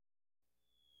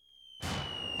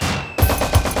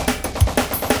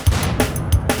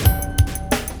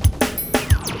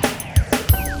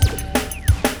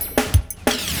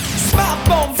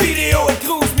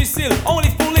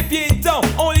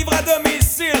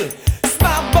domicile.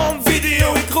 Smart bombe, vidéo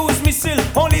et cruise missile.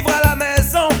 On livre à la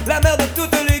maison, la mère de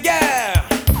toutes les guerres.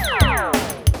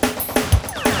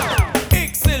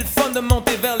 C'est le fun de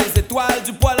monter vers les étoiles,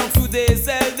 du poil en dessous des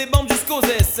ailes, des bombes jusqu'aux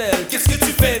aisselles. Qu'est-ce que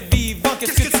tu fais vivant,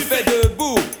 qu'est-ce que tu fais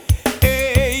debout?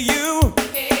 Et you,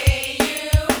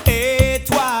 et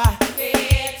toi,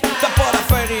 t'as pas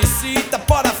d'affaire ici, t'as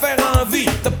pas d'affaire en vie.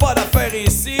 T'as pas d'affaire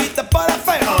ici, t'as pas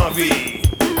d'affaire en vie.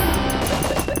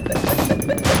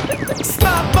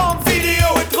 Smart bombe, vidéo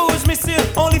et cruise missile.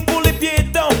 On livre pour les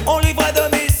piétons, on livre à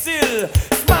domicile.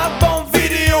 Smart bombe,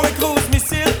 vidéo et cruise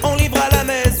missile. On livre à la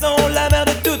maison, la mère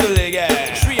de toutes les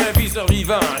guerres. Je suis un viseur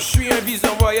vivant, je suis un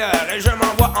viseur voyeur. Et je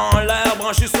m'envoie en l'air,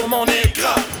 branché sur mon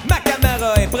écran. Ma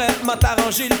caméra est prête, m'a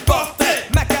arrangé le portrait.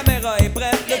 Ma caméra est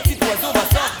prête, le petit oiseau va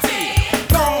sortir.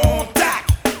 Contact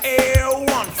et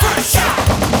one first shot.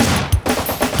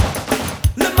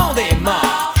 Le monde est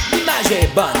mort, l'image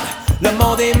est bonne. Le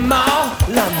monde est mort,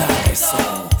 l'honneur est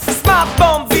sauf. Smart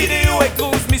bombe, vidéo et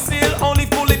cruise missile. On livre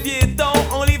pour les piétons,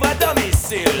 on livre à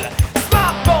domicile.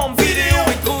 Smart bombe, vidéo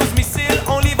et cruise missile.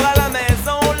 On livre à la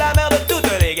maison, la mère de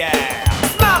toutes les guerres.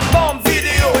 Smart bombe,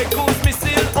 vidéo et cruise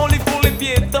missile. On livre pour les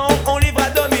piétons, on livre à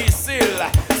domicile.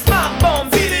 Smart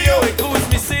bombe, vidéo et cruise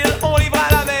missile. On livre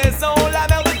à la maison, la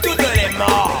mère de toutes les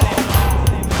morts.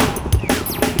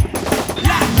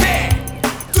 La paix,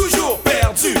 toujours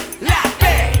perdue. La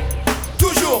paix,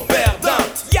 toujours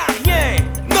perdante. Y'a rien,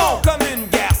 non, comme une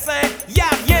guerre sainte. Y'a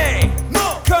rien,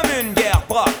 non, comme une guerre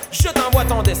propre. Je t'envoie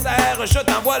ton dessert, je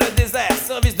t'envoie le désert.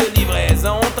 Service de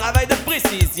livraison, travail de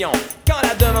précision. Quand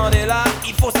la demande est là,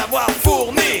 il faut savoir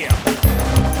fournir.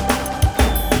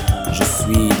 Je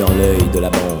suis dans l'œil de la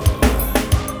bombe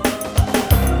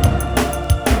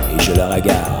et je la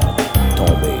regarde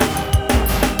tomber.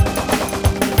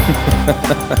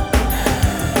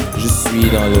 Je suis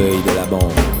dans l'œil de la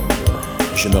bombe,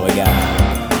 je me regarde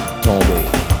tomber,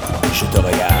 je te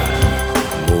regarde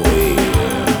mourir.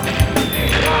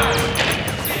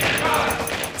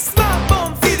 Smart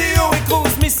bombe, vidéo et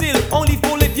cruise missile. On livre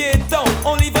pour les piétons,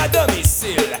 on livre à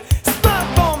domicile. Smart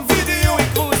bombe, vidéo et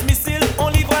cruise missile. On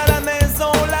livre à la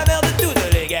maison, la mère de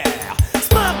toutes les guerres.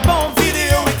 Smart bombe,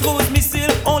 vidéo et cruise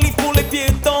missile. On livre pour les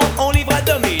piétons, on livre à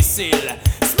domicile.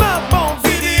 Smart bombe,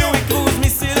 vidéo et cruise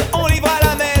missile. On livre à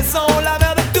la maison, la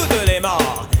mère de toutes les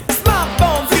morts. Smart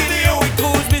bombe, vidéo et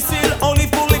cruise missile. On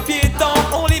livre pour les piétons,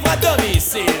 on livre à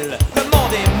domicile. Le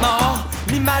monde est mort,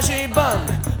 l'image est bonne.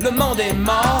 Le monde est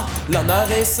mort,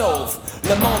 l'honneur est sauf.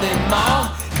 Le monde est mort,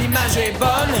 l'image est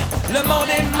bonne. Le monde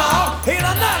est mort et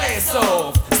l'honneur est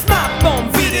sauf. Smart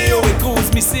bombe, vidéo et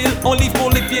cruise missile. On livre pour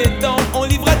les piétons, on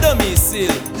livre à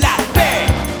domicile. La paix,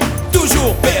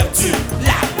 toujours perdue.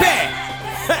 La paix,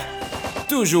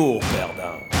 toujours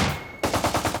perdante.